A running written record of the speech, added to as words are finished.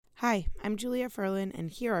Hi, I'm Julia Furlan,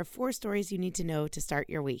 and here are 4 stories you need to know to start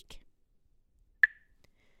your week.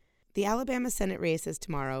 The Alabama Senate race is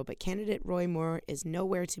tomorrow, but candidate Roy Moore is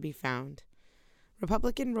nowhere to be found.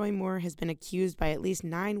 Republican Roy Moore has been accused by at least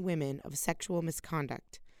 9 women of sexual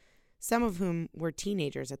misconduct, some of whom were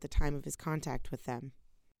teenagers at the time of his contact with them.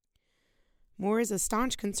 Moore is a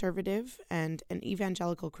staunch conservative and an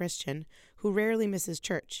evangelical Christian who rarely misses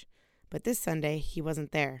church, but this Sunday he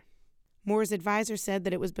wasn't there. Moore's advisor said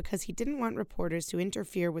that it was because he didn't want reporters to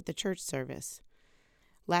interfere with the church service.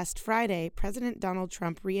 Last Friday, President Donald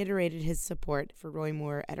Trump reiterated his support for Roy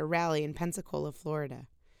Moore at a rally in Pensacola, Florida.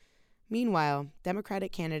 Meanwhile,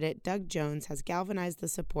 Democratic candidate Doug Jones has galvanized the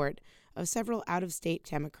support of several out-of-state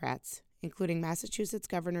Democrats, including Massachusetts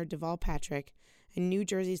Governor Deval Patrick and New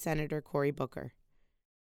Jersey Senator Cory Booker.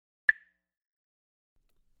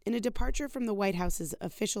 In a departure from the White House's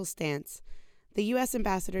official stance, the U.S.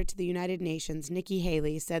 Ambassador to the United Nations, Nikki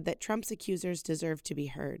Haley, said that Trump's accusers deserve to be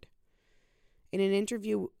heard. In an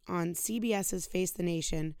interview on CBS's Face the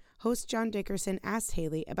Nation, host John Dickerson asked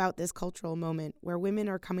Haley about this cultural moment where women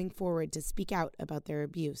are coming forward to speak out about their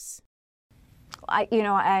abuse. I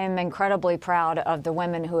am incredibly proud of the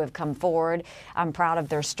women who have come forward. I'm proud of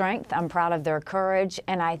their strength. I'm proud of their courage.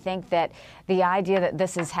 And I think that the idea that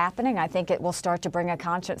this is happening, I think it will start to bring a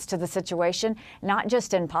conscience to the situation, not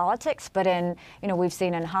just in politics, but in, we've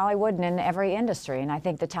seen in Hollywood and in every industry. And I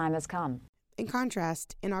think the time has come. In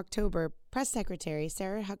contrast, in October, Press Secretary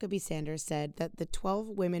Sarah Huckabee Sanders said that the 12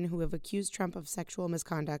 women who have accused Trump of sexual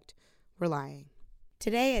misconduct were lying.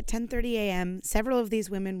 Today at 10:30 a.m., several of these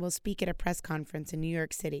women will speak at a press conference in New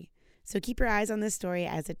York City, so keep your eyes on this story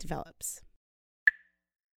as it develops.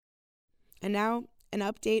 And now, an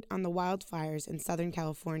update on the wildfires in Southern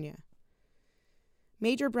California.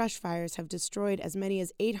 Major brush fires have destroyed as many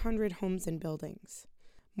as 800 homes and buildings.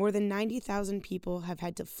 More than 90,000 people have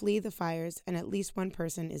had to flee the fires, and at least one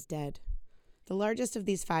person is dead. The largest of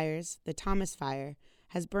these fires, the Thomas Fire,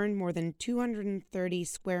 has burned more than 230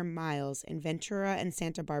 square miles in Ventura and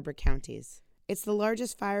Santa Barbara counties. It's the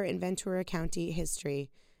largest fire in Ventura County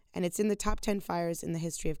history, and it's in the top 10 fires in the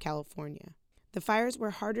history of California. The fires were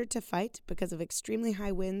harder to fight because of extremely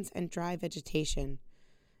high winds and dry vegetation.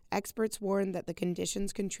 Experts warn that the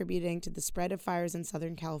conditions contributing to the spread of fires in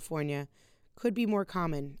Southern California could be more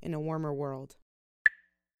common in a warmer world.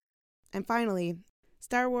 And finally,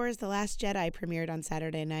 Star Wars: The Last Jedi premiered on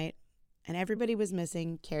Saturday night, and everybody was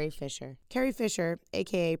missing Carrie Fisher. Carrie Fisher,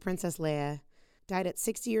 a.k.a. Princess Leia, died at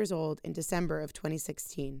 60 years old in December of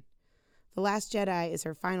 2016. The Last Jedi is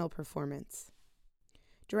her final performance.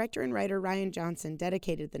 Director and writer Rian Johnson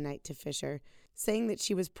dedicated the night to Fisher, saying that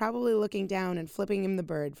she was probably looking down and flipping him the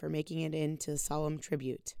bird for making it into solemn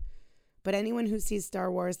tribute. But anyone who sees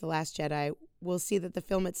Star Wars: The Last Jedi will see that the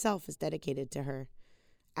film itself is dedicated to her.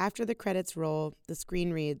 After the credits roll, the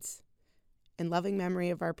screen reads, "In loving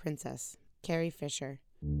memory of our princess, Carrie Fisher."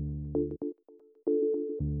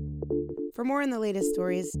 For more on the latest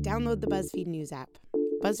stories, download the BuzzFeed News app.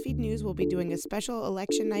 BuzzFeed News will be doing a special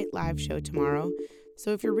Election Night live show tomorrow,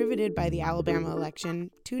 so if you're riveted by the Alabama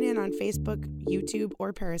election, tune in on Facebook, YouTube,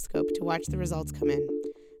 or Periscope to watch the results come in.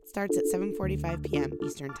 It starts at 7:45 p.m.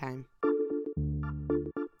 Eastern Time.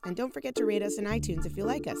 And don't forget to rate us in iTunes if you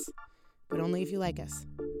like us, but only if you like us.